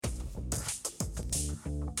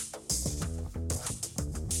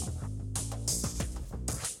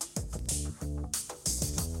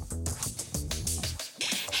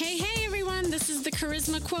Hey everyone, this is the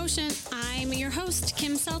Charisma Quotient. I'm your host,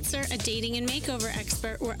 Kim Seltzer, a dating and makeover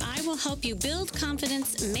expert, where I will help you build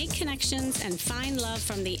confidence, make connections, and find love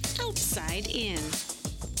from the outside in.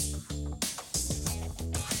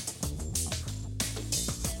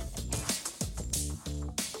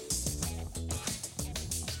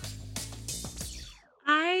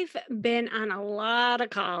 I've been on a lot of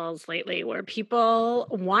calls lately where people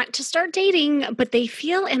want to start dating, but they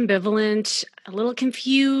feel ambivalent, a little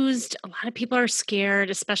confused. A lot of people are scared,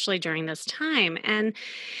 especially during this time. And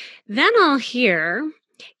then I'll hear,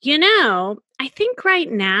 I think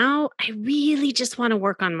right now I really just want to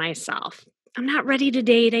work on myself. I'm not ready to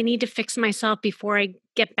date. I need to fix myself before I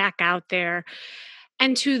get back out there.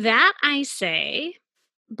 And to that, I say,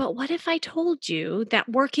 but what if I told you that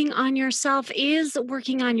working on yourself is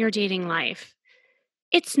working on your dating life?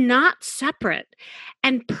 It's not separate.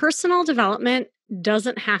 And personal development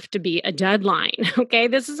doesn't have to be a deadline. Okay.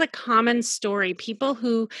 This is a common story. People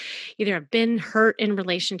who either have been hurt in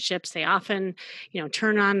relationships, they often,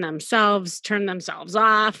 turn on themselves, turn themselves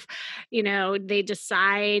off. They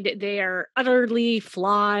decide they are utterly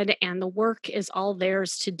flawed and the work is all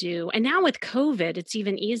theirs to do. And now with COVID, it's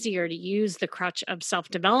even easier to use the crutch of self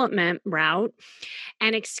development route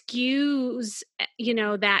and excuse,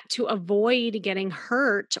 that to avoid getting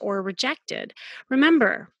hurt or rejected.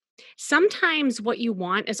 Remember, sometimes what you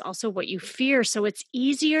want is also what you fear. So it's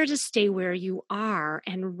easier to stay where you are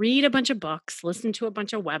and read a bunch of books, listen to a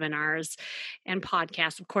bunch of webinars and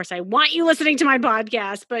podcasts. Of course, I want you listening to my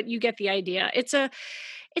podcast, but you get the idea. It's a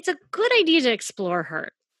good idea to explore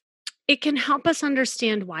hurt. It can help us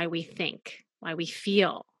understand why we think, why we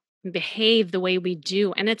feel, and behave the way we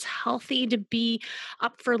do. And it's healthy to be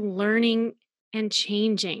up for learning and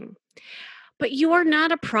changing. But you are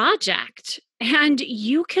not a project, and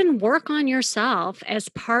you can work on yourself as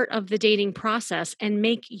part of the dating process and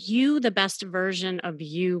make you the best version of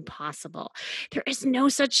you possible. There is no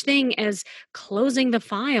such thing as closing the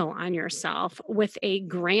file on yourself with a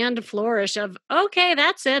grand flourish of, okay,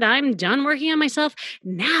 that's it. I'm done working on myself.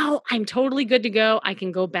 Now I'm totally good to go. I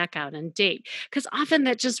can go back out and date. Because often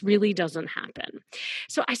that just really doesn't happen.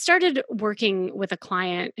 So I started working with a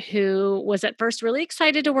client who was at first really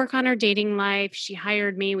excited to work on her dating life. She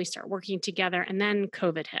hired me, we started working together, and then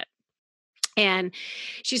COVID hit. And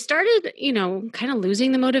she started, kind of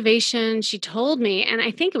losing the motivation. She told me, and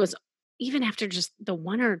I think it was even after just the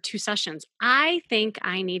one or two sessions, I think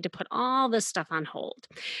I need to put all this stuff on hold.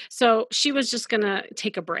 So she was just going to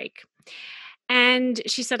take a break. And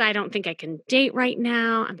she said, I don't think I can date right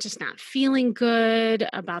now. I'm just not feeling good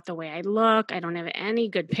about the way I look. I don't have any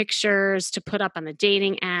good pictures to put up on the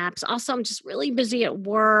dating apps. Also, I'm just really busy at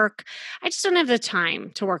work. I just don't have the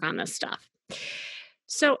time to work on this stuff.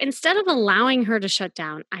 So instead of allowing her to shut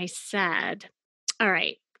down, I said, all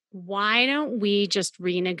right, why don't we just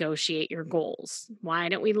renegotiate your goals? Why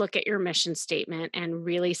don't we look at your mission statement and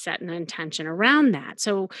really set an intention around that?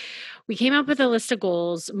 So we came up with a list of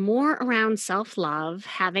goals more around self-love,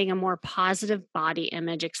 having a more positive body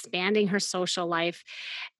image, expanding her social life,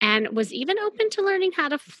 and was even open to learning how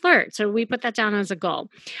to flirt. So we put that down as a goal.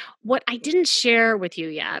 What I didn't share with you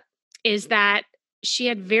yet is that she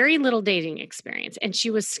had very little dating experience and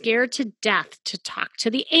she was scared to death to talk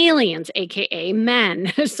to the aliens, AKA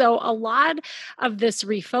men. So a lot of this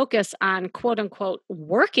refocus on quote unquote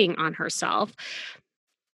working on herself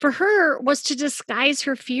for her was to disguise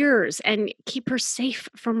her fears and keep her safe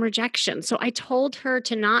from rejection. So I told her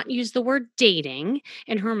to not use the word dating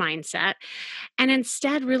in her mindset and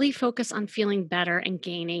instead really focus on feeling better and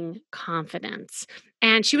gaining confidence.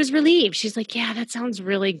 And she was relieved. She's like, yeah, that sounds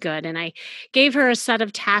really good. And I gave her a set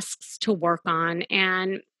of tasks to work on.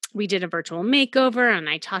 And we did a virtual makeover and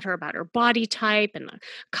I taught her about her body type and the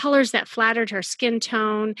colors that flattered her skin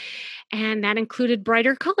tone. And that included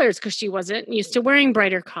brighter colors because she wasn't used to wearing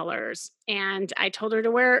brighter colors. And I told her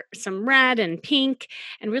to wear some red and pink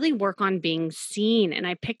and really work on being seen. And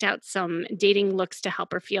I picked out some dating looks to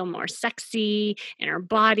help her feel more sexy in her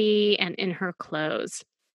body and in her clothes.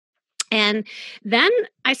 And then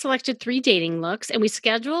I selected 3 dating looks and we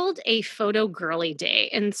scheduled a photo girly day.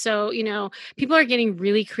 And so, people are getting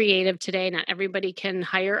really creative today. Not everybody can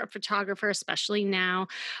hire a photographer, especially now.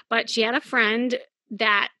 But she had a friend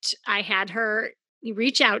that I had her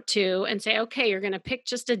reach out to and say, okay, you're going to pick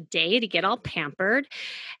just a day to get all pampered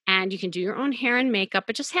and you can do your own hair and makeup,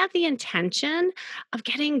 but just have the intention of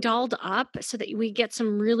getting dolled up so that we get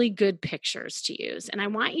some really good pictures to use. And I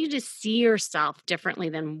want you to see yourself differently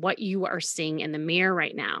than what you are seeing in the mirror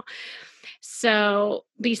right now. So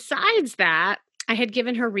besides that, I had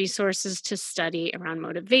given her resources to study around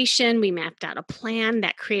motivation. We mapped out a plan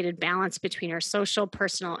that created balance between her social,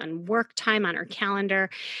 personal, and work time on her calendar.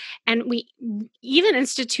 And we even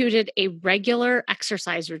instituted a regular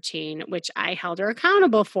exercise routine, which I held her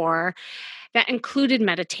accountable for, that included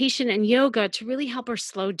meditation and yoga to really help her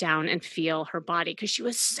slow down and feel her body because she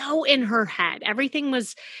was so in her head. Everything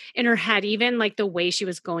was in her head, even like the way she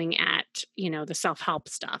was going at, the self-help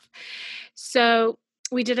stuff. So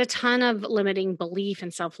we did a ton of limiting belief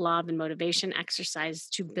and self-love and motivation exercise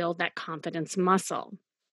to build that confidence muscle.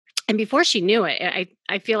 And before she knew it,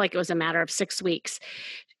 I feel like it was a matter of 6 weeks.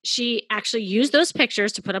 She actually used those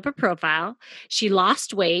pictures to put up a profile. She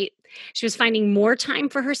lost weight. She was finding more time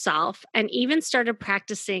for herself and even started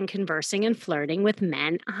practicing conversing and flirting with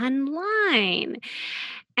men online.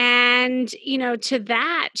 And, to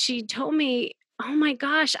that, she told me, "Oh my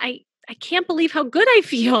gosh, I can't believe how good I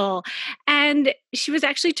feel." And she was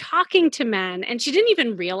actually talking to men and she didn't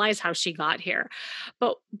even realize how she got here.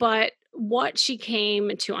 But what she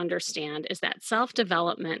came to understand is that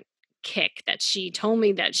self-development kick that she told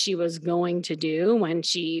me that she was going to do when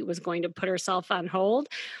she was going to put herself on hold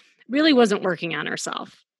really wasn't working on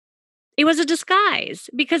herself. It was a disguise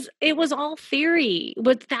because it was all theory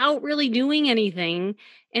without really doing anything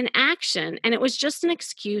in action. And it was just an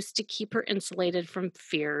excuse to keep her insulated from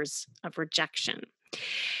fears of rejection.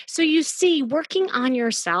 So you see, working on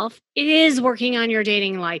yourself is working on your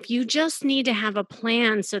dating life. You just need to have a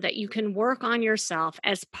plan so that you can work on yourself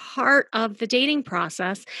as part of the dating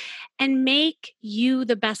process and make you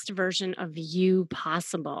the best version of you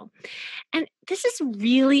possible. And this is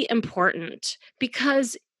really important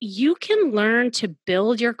because you can learn to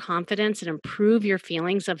build your confidence and improve your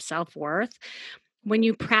feelings of self worth when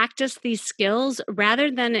you practice these skills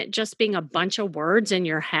rather than it just being a bunch of words in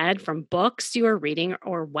your head from books you are reading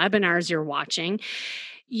or webinars you're watching.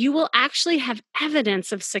 You will actually have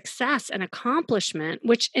evidence of success and accomplishment,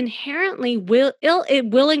 which inherently will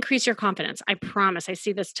increase your confidence. I promise. I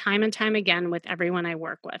see this time and time again with everyone I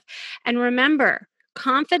work with. And remember,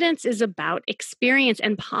 confidence is about experience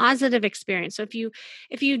and positive experience. So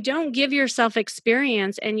if you don't give yourself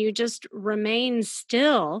experience and you just remain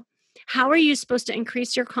still, how are you supposed to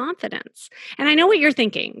increase your confidence? And I know what you're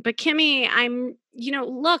thinking, but Kimmy,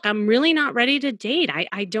 look, I'm really not ready to date.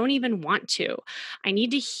 I don't even want to. I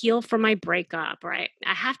need to heal from my breakup, right?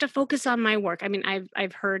 I have to focus on my work. I mean,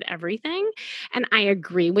 I've heard everything and I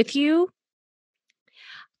agree with you.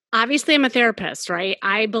 Obviously, I'm a therapist, right?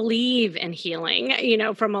 I believe in healing,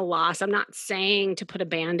 from a loss. I'm not saying to put a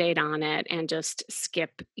band-aid on it and just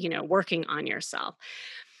skip, working on yourself.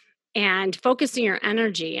 And focusing your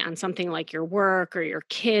energy on something like your work or your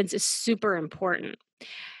kids is super important.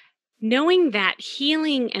 Knowing that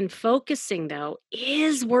healing and focusing, though,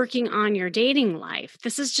 is working on your dating life.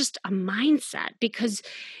 This is just a mindset because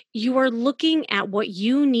you are looking at what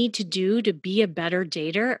you need to do to be a better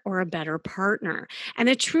dater or a better partner. And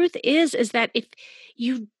the truth is that if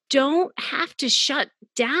you don't have to shut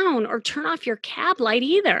down or turn off your cab light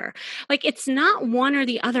either. Like it's not one or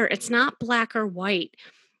the other, it's not black or white.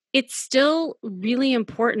 It's still really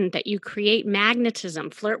important that you create magnetism,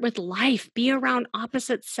 flirt with life, be around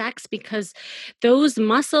opposite sex because those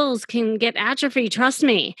muscles can get atrophy, trust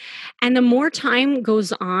me. And the more time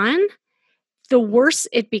goes on, the worse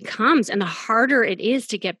it becomes and the harder it is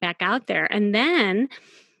to get back out there. And then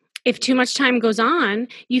if too much time goes on,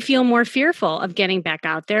 you feel more fearful of getting back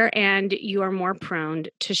out there and you are more prone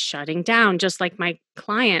to shutting down, just like my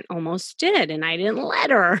client almost did. And I didn't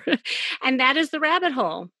let her. And that is the rabbit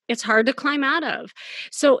hole. It's hard to climb out of.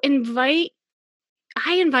 So I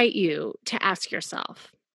invite you to ask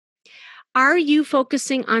yourself, are you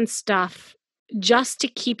focusing on stuff just to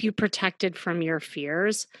keep you protected from your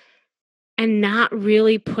fears? And not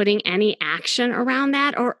really putting any action around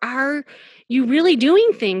that? Or are you really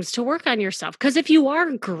doing things to work on yourself? Because if you are,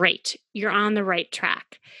 great, you're on the right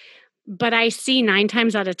track. But I see 9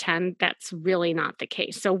 times out of 10, that's really not the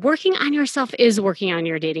case. So working on yourself is working on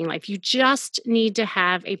your dating life. You just need to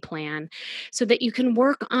have a plan so that you can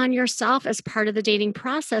work on yourself as part of the dating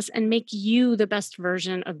process and make you the best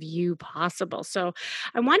version of you possible. So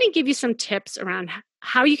I want to give you some tips around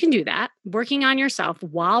how you can do that, working on yourself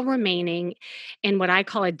while remaining in what I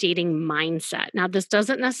call a dating mindset. Now, this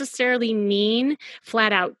doesn't necessarily mean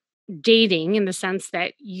flat out dating in the sense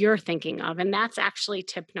that you're thinking of. And that's actually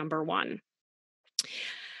tip number 1.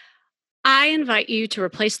 I invite you to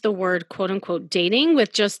replace the word quote unquote dating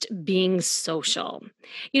with just being social.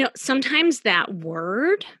 Sometimes that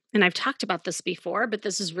word, and I've talked about this before, but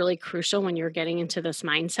this is really crucial when you're getting into this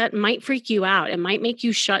mindset, might freak you out. It might make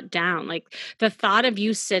you shut down. Like the thought of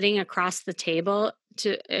you sitting across the table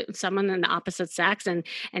to someone in the opposite sex, and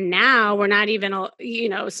now we're not even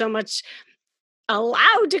so much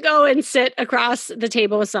allowed to go and sit across the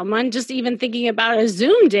table with someone. Just even thinking about a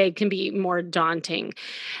Zoom date can be more daunting.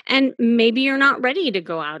 And maybe you're not ready to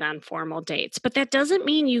go out on formal dates, but that doesn't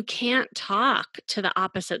mean you can't talk to the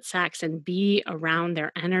opposite sex and be around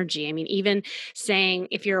their energy. I mean, even saying,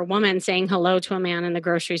 if you're a woman, saying hello to a man in the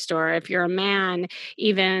grocery store, if you're a man,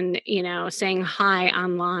 even, saying hi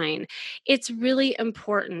online, it's really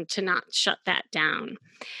important to not shut that down.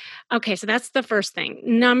 Okay, so that's the first thing.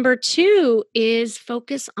 Number two is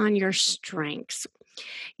focus on your strengths.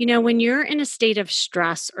 When you're in a state of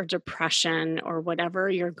stress or depression or whatever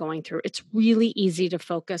you're going through, it's really easy to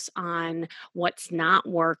focus on what's not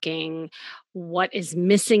working, what is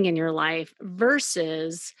missing in your life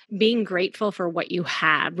versus being grateful for what you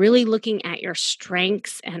have, really looking at your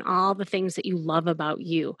strengths and all the things that you love about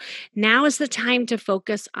you. Now is the time to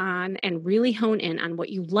focus on and really hone in on what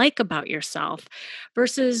you like about yourself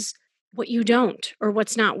versus what you don't or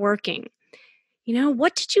what's not working.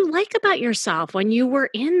 What did you like about yourself when you were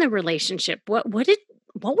in the relationship? What were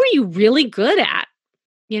you really good at?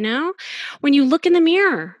 You know? When you look in the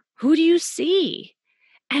mirror, who do you see?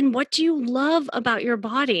 And what do you love about your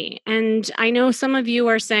body? And I know some of you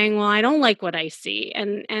are saying, "Well, I don't like what I see."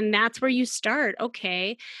 And that's where you start.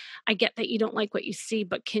 Okay, I get that you don't like what you see,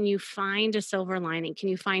 but can you find a silver lining? Can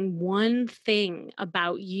you find one thing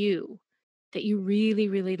about you that you really,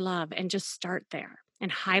 really love and just start there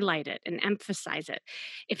and highlight it and emphasize it?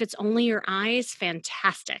 If it's only your eyes,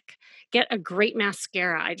 fantastic. Get a great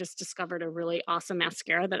mascara. I just discovered a really awesome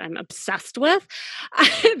mascara that I'm obsessed with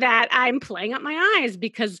that I'm playing up my eyes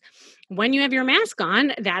because when you have your mask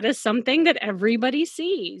on, that is something that everybody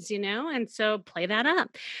sees, and so play that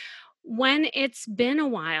up. When it's been a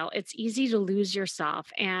while, it's easy to lose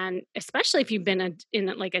yourself. And especially if you've been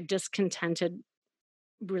in like a discontented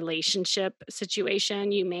relationship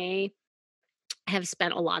situation, you may have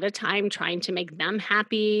spent a lot of time trying to make them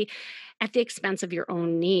happy at the expense of your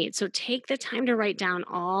own needs. So take the time to write down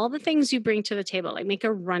all the things you bring to the table, like make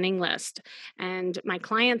a running list. And my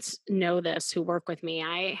clients know this who work with me.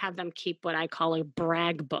 I have them keep what I call a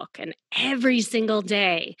brag book. And every single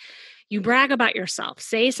day, you brag about yourself,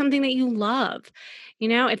 say something that you love.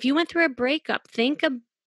 If you went through a breakup,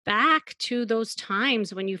 back to those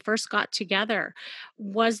times when you first got together.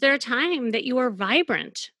 Was there a time that you were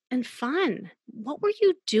vibrant and fun? What were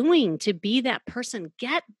you doing to be that person?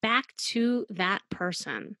 Get back to that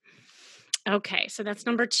person. Okay, so that's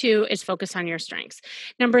number two, is focus on your strengths.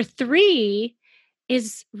 Number three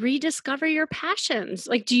is rediscover your passions.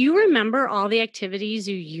 Like, do you remember all the activities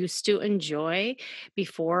you used to enjoy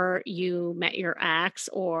before you met your ex,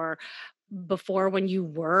 or before when you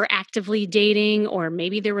were actively dating? Or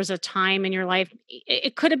maybe there was a time in your life,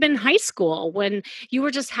 it could have been high school, when you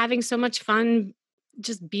were just having so much fun,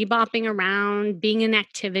 just bebopping around, being in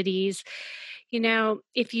activities.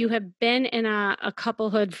 If you have been in a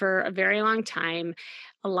couplehood for a very long time,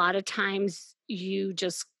 a lot of times you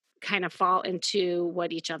just kind of fall into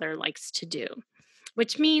what each other likes to do,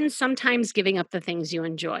 which means sometimes giving up the things you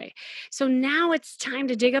enjoy. So now it's time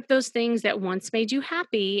to dig up those things that once made you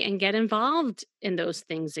happy and get involved in those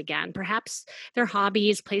things again. Perhaps they're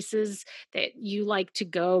hobbies, places that you like to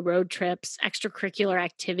go, road trips, extracurricular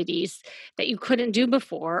activities that you couldn't do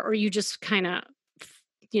before, or you just kind of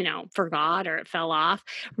forgot or it fell off.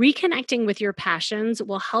 Reconnecting with your passions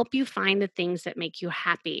will help you find the things that make you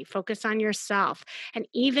happy, focus on yourself, and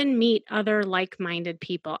even meet other like-minded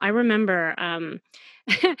people. I remember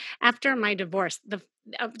after my divorce,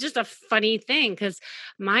 just a funny thing, because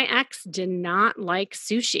my ex did not like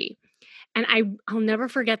sushi. And I'll never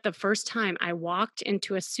forget the first time I walked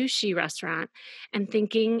into a sushi restaurant and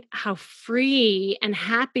thinking how free and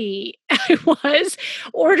happy I was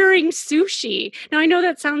ordering sushi. Now, I know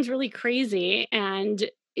that sounds really crazy, and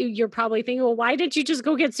you're probably thinking, well, why didn't you just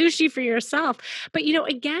go get sushi for yourself? But,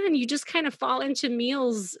 again, you just kind of fall into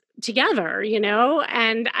meals together,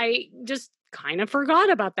 and I just kind of forgot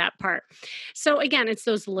about that part. So, again, it's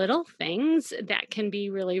those little things that can be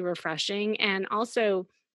really refreshing, and also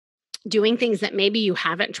doing things that maybe you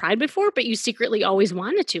haven't tried before, but you secretly always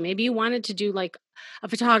wanted to. Maybe you wanted to do like a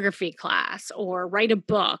photography class or write a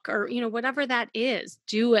book, or, whatever that is,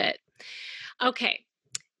 do it. Okay.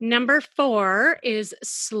 Number four is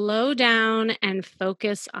slow down and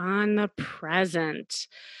focus on the present.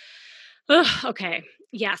 Ugh, okay.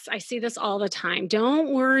 Yes, I see this all the time.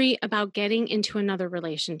 Don't worry about getting into another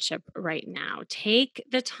relationship right now. Take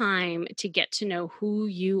the time to get to know who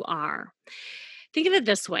you are. Think of it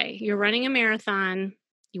this way: you're running a marathon,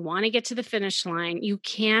 you want to get to the finish line. You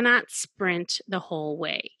cannot sprint the whole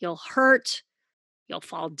way. You'll hurt, You'll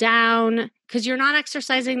fall down because you're not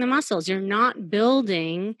exercising the muscles. You're not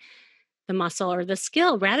building the muscle or the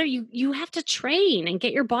skill. Rather, you have to train and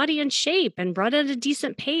get your body in shape and run at a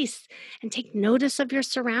decent pace and take notice of your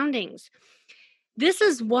surroundings. This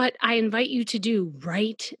is what I invite you to do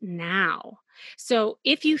right now. So,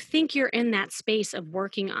 if you think you're in that space of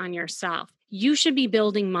working on yourself, you should be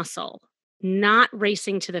building muscle, not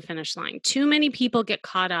racing to the finish line. Too many people get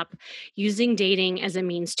caught up using dating as a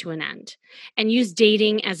means to an end and use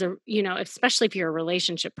dating as a, especially if you're a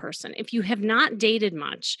relationship person. If you have not dated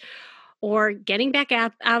much, or getting back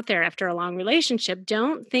out there after a long relationship,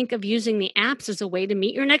 don't think of using the apps as a way to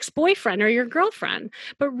meet your next boyfriend or your girlfriend.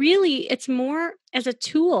 But really, it's more as a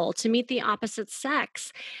tool to meet the opposite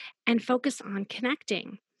sex and focus on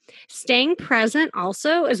connecting. Staying present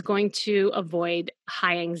also is going to avoid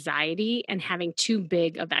high anxiety and having too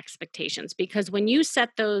big of expectations, because when you set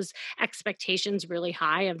those expectations really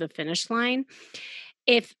high of the finish line,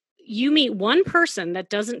 if you meet one person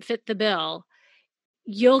that doesn't fit the bill,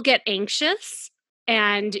 you'll get anxious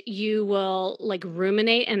and you will like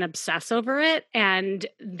ruminate and obsess over it. And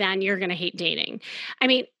then you're going to hate dating. I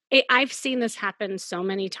mean, I've seen this happen so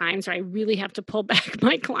many times where I really have to pull back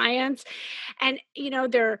my clients, and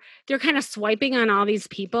they're kind of swiping on all these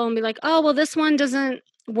people and be like, oh well, this one doesn't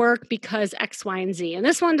work because X, Y, and Z, and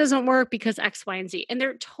this one doesn't work because X, Y, and Z, and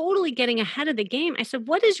they're totally getting ahead of the game. I said,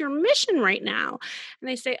 what is your mission right now? And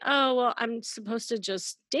they say, oh well, I'm supposed to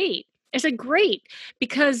just date. I said, great,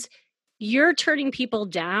 because you're turning people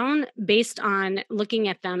down based on looking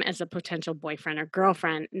at them as a potential boyfriend or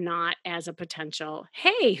girlfriend, not as a potential,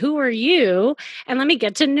 hey, who are you? And let me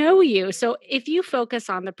get to know you. So if you focus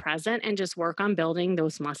on the present and just work on building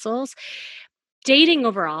those muscles, dating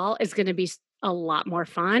overall is going to be a lot more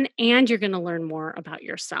fun, and you're going to learn more about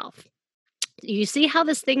yourself. You see how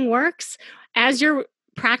this thing works? As you're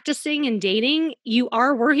practicing and dating, you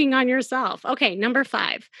are working on yourself. Okay, number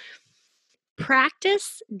 5.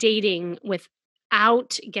 Practice dating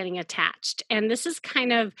without getting attached. And this is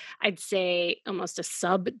kind of, I'd say, almost a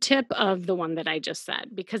sub tip of the one that I just said,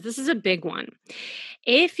 because this is a big one.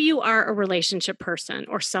 If you are a relationship person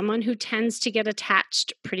or someone who tends to get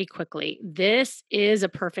attached pretty quickly, this is a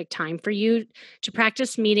perfect time for you to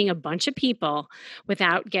practice meeting a bunch of people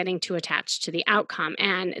without getting too attached to the outcome.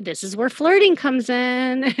 And this is where flirting comes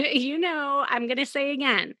in. I'm going to say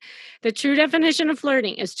again, the true definition of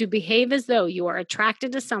flirting is to behave as though you are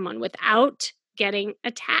attracted to someone without getting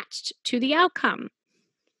attached to the outcome.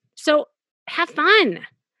 So have fun.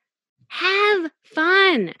 Have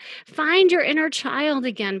fun. Find your inner child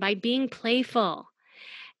again by being playful.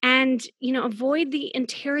 And, avoid the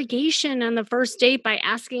interrogation on the first date by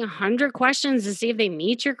asking 100 questions to see if they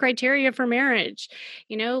meet your criteria for marriage.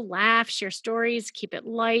 Laugh, share stories, keep it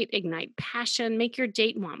light, ignite passion, make your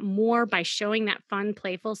date want more by showing that fun,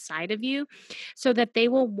 playful side of you so that they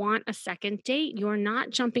will want a second date. You're not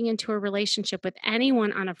jumping into a relationship with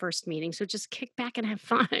anyone on a first meeting, so just kick back and have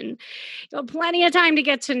fun. You'll have plenty of time to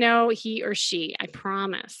get to know he or she, I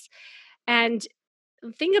promise. And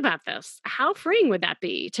think about this. How freeing would that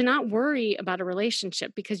be to not worry about a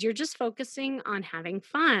relationship because you're just focusing on having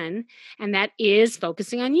fun, and that is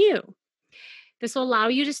focusing on you. This will allow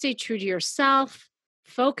you to stay true to yourself,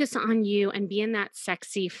 focus on you, and be in that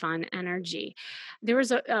sexy, fun energy. There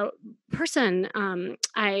was a person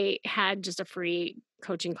I had just a free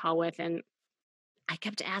coaching call with, and I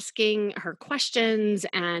kept asking her questions,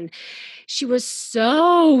 and she was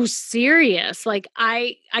so serious. Like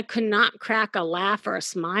I could not crack a laugh or a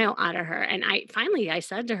smile out of her. And I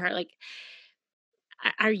said to her, like,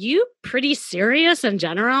 are you pretty serious in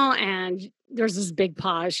general? And there's this big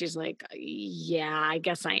pause. She's like, yeah, I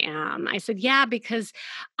guess I am. I said, yeah, because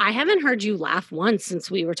I haven't heard you laugh once since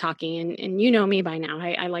we were talking. And you know me by now.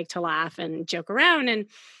 I like to laugh and joke around.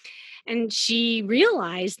 And she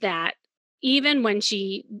realized that even when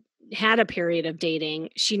she had a period of dating,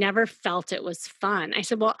 she never felt it was fun. I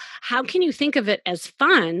said, well, how can you think of it as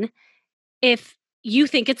fun if you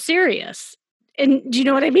think it's serious? And do you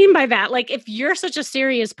know what I mean by that? Like, if you're such a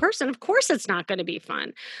serious person, of course it's not going to be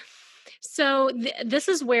fun. So this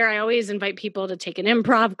is where I always invite people to take an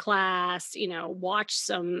improv class, watch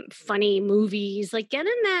some funny movies, like get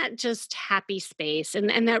in that just happy space.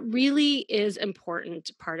 And that really is important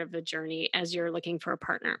part of the journey as you're looking for a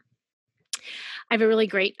partner. I have a really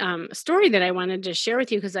great story that I wanted to share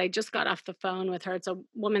with you because I just got off the phone with her. It's a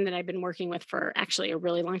woman that I've been working with for actually a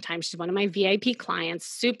really long time. She's one of my VIP clients.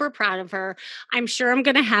 Super proud of her. I'm sure I'm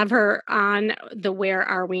going to have her on the Where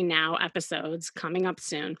Are We Now episodes coming up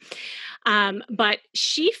soon. But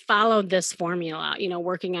she followed this formula,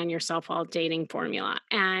 working on yourself while dating formula.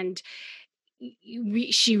 And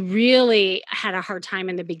she really had a hard time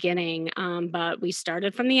in the beginning, but we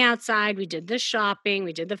started from the outside. We did the shopping,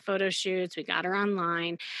 we did the photo shoots, we got her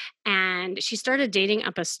online, and she started dating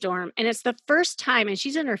up a storm. And it's the first time, and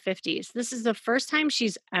she's in her 50s. This is the first time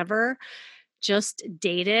she's ever just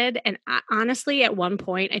dated. And honestly, at one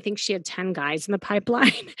point, I think she had 10 guys in the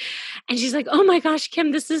pipeline. And she's like, oh my gosh,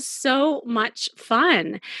 Kim, this is so much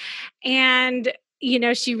fun. And,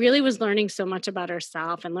 she really was learning so much about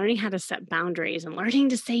herself and learning how to set boundaries and learning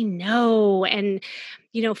to say no and,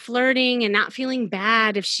 flirting and not feeling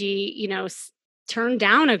bad if she, turned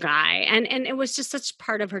down a guy. And it was just such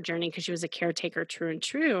part of her journey because she was a caretaker, true and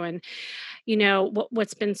true. And,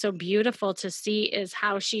 what's been so beautiful to see is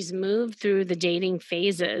how she's moved through the dating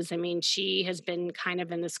phases. I mean, she has been kind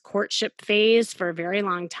of in this courtship phase for a very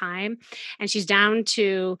long time, and she's down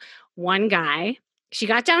to one guy. She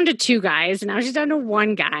got down to two guys, and now she's down to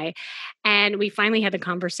one guy. And we finally had the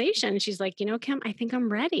conversation. She's like, Kim, I think I'm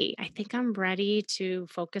ready. I think I'm ready to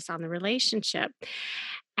focus on the relationship.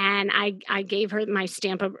 And I gave her my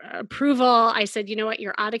stamp of approval. I said, you know what?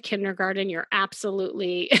 You're out of kindergarten. You're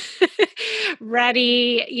absolutely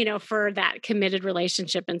ready, for that committed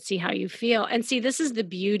relationship and see how you feel. And see, this is the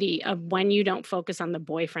beauty of when you don't focus on the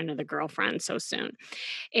boyfriend or the girlfriend so soon,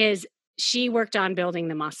 is she worked on building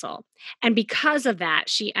the muscle. And because of that,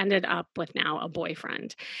 she ended up with now a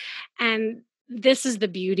boyfriend. And this is the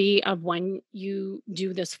beauty of when you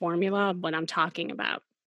do this formula of what I'm talking about.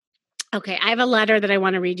 Okay, I have a letter that I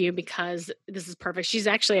want to read you because this is perfect. She's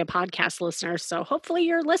actually a podcast listener, so hopefully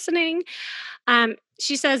you're listening.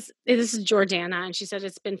 She says, this is Jordana, and she said,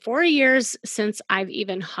 it's been 4 years since I've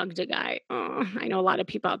even hugged a guy. Oh, I know a lot of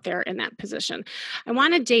people out there in that position. I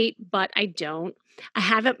want to date, but I don't. I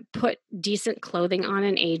haven't put decent clothing on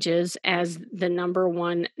in ages as the number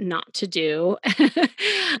one not to do.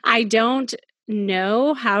 I don't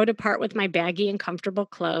know how to part with my baggy and comfortable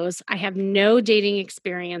clothes. I have no dating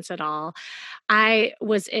experience at all. I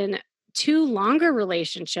was in two longer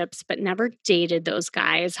relationships, but never dated those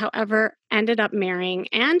guys. However, ended up marrying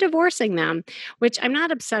and divorcing them, which I'm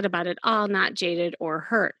not upset about at all, not jaded or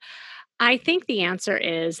hurt. I think the answer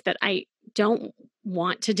is that I don't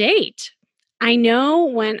want to date. I know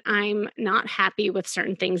when I'm not happy with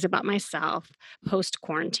certain things about myself, post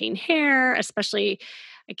quarantine hair, especially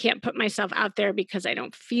I can't put myself out there because I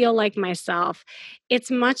don't feel like myself.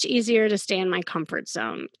 It's much easier to stay in my comfort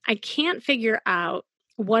zone. I can't figure out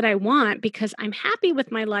what I want because I'm happy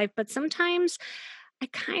with my life, but sometimes I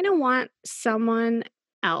kind of want someone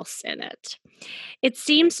else in it. It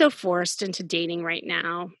seems so forced into dating right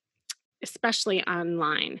now, especially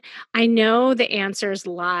online. I know the answers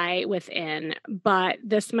lie within, but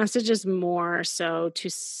this message is more so to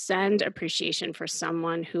send appreciation for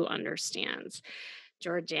someone who understands.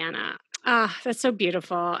 Jordana. Ah, that's so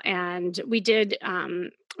beautiful. And we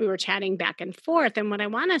were chatting back and forth. And what I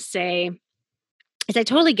want to say is I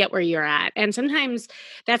totally get where you're at. And sometimes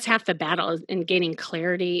that's half the battle is in gaining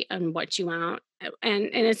clarity on what you want. And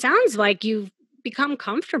it sounds like you've become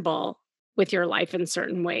comfortable with your life in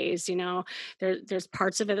certain ways. There's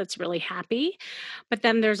parts of it that's really happy, but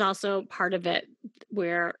then there's also part of it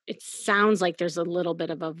where it sounds like there's a little bit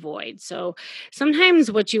of a void. So sometimes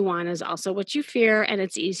what you want is also what you fear, and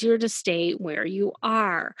it's easier to stay where you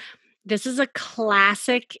are. This is a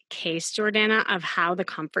classic case, Jordana, of how the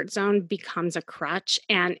comfort zone becomes a crutch,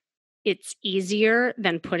 and it's easier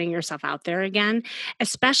than putting yourself out there again,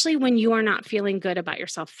 especially when you are not feeling good about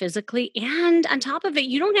yourself physically. And on top of it,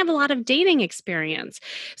 you don't have a lot of dating experience.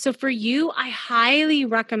 So for you, I highly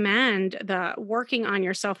recommend the working on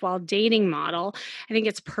yourself while dating model. I think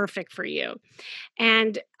it's perfect for you.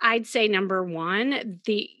 And I'd say number one,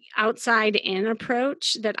 the outside in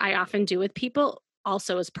approach that I often do with people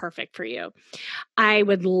also is perfect for you. I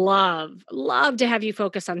would love to have you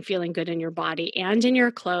focus on feeling good in your body and in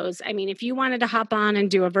your clothes. I mean, if you wanted to hop on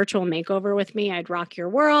and do a virtual makeover with me, I'd rock your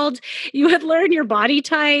world. You would learn your body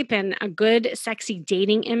type and a good, sexy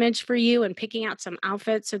dating image for you and picking out some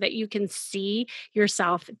outfits so that you can see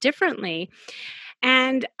yourself differently.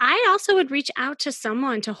 And I also would reach out to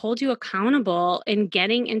someone to hold you accountable in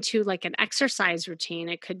getting into like an exercise routine.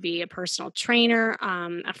 It could be a personal trainer,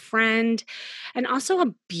 a friend, and also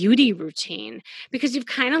a beauty routine because you've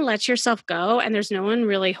kind of let yourself go and there's no one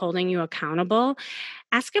really holding you accountable.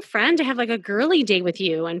 Ask a friend to have like a girly day with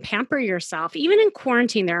you and pamper yourself. Even in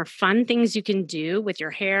quarantine, there are fun things you can do with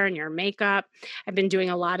your hair and your makeup. I've been doing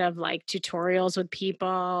a lot of like tutorials with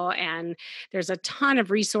people, and there's a ton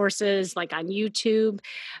of resources like on YouTube.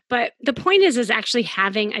 But the point is actually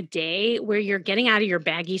having a day where you're getting out of your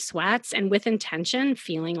baggy sweats and with intention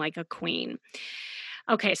feeling like a queen.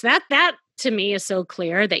 Okay, so that to me is so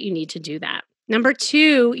clear that you need to do that. Number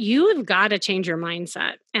two, you have got to change your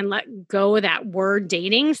mindset and let go of that word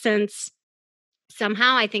dating since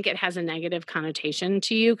somehow I think it has a negative connotation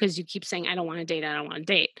to you because you keep saying, I don't want to date, I don't want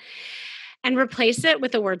to date. And replace it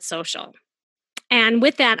with the word social. And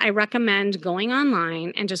with that, I recommend going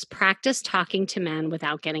online and just practice talking to men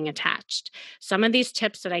without getting attached. Some of these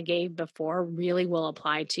tips that I gave before really will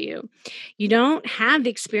apply to you. You don't have the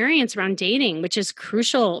experience around dating, which is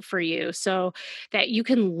crucial for you so that you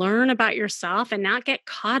can learn about yourself and not get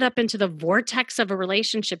caught up into the vortex of a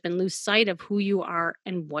relationship and lose sight of who you are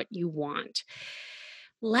and what you want.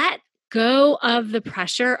 Let go of the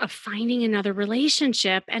pressure of finding another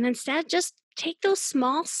relationship and instead just take those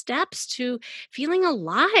small steps to feeling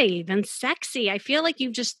alive and sexy. I feel like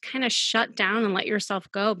you've just kind of shut down and let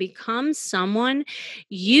yourself go. Become someone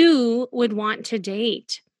you would want to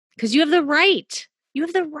date because you have the right. You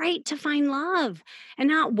have the right to find love and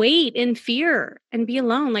not wait in fear and be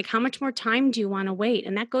alone. Like, how much more time do you want to wait?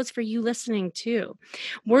 And that goes for you listening too.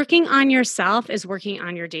 Working on yourself is working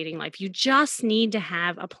on your dating life. You just need to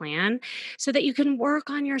have a plan so that you can work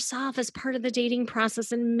on yourself as part of the dating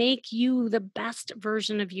process and make you the best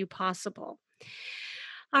version of you possible.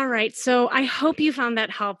 All right. So I hope you found that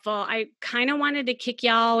helpful. I kind of wanted to kick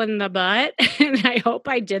y'all in the butt, and I hope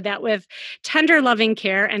I did that with tender, loving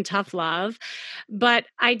care and tough love. But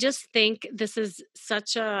I just think this is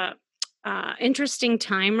such a interesting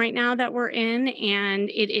time right now that we're in, and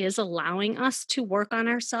it is allowing us to work on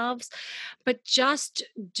ourselves. But just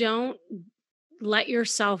don't let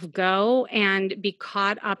yourself go and be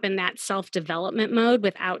caught up in that self development mode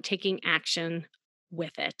without taking action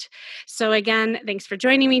with it. So, again, thanks for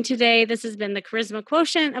joining me today. This has been the Charisma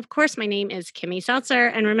Quotient. Of course, my name is Kimmy Seltzer.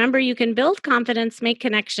 And remember, you can build confidence, make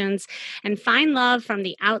connections, and find love from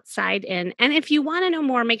the outside in. And if you want to know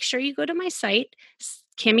more, make sure you go to my site,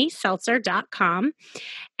 kimmyseltzer.com.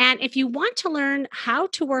 And if you want to learn how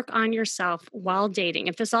to work on yourself while dating,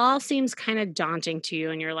 if this all seems kind of daunting to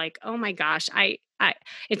you and you're like, "Oh my gosh,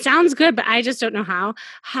 it sounds good, but I just don't know how,"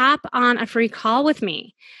 hop on a free call with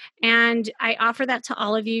me. And I offer that to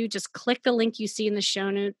all of you. Just click the link you see in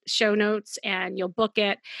the show notes and you'll book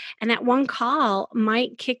it. And that one call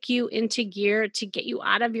might kick you into gear to get you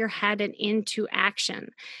out of your head and into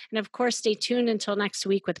action. And of course, stay tuned until next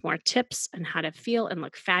week with more tips on how to feel and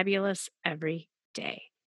look fabulous every day.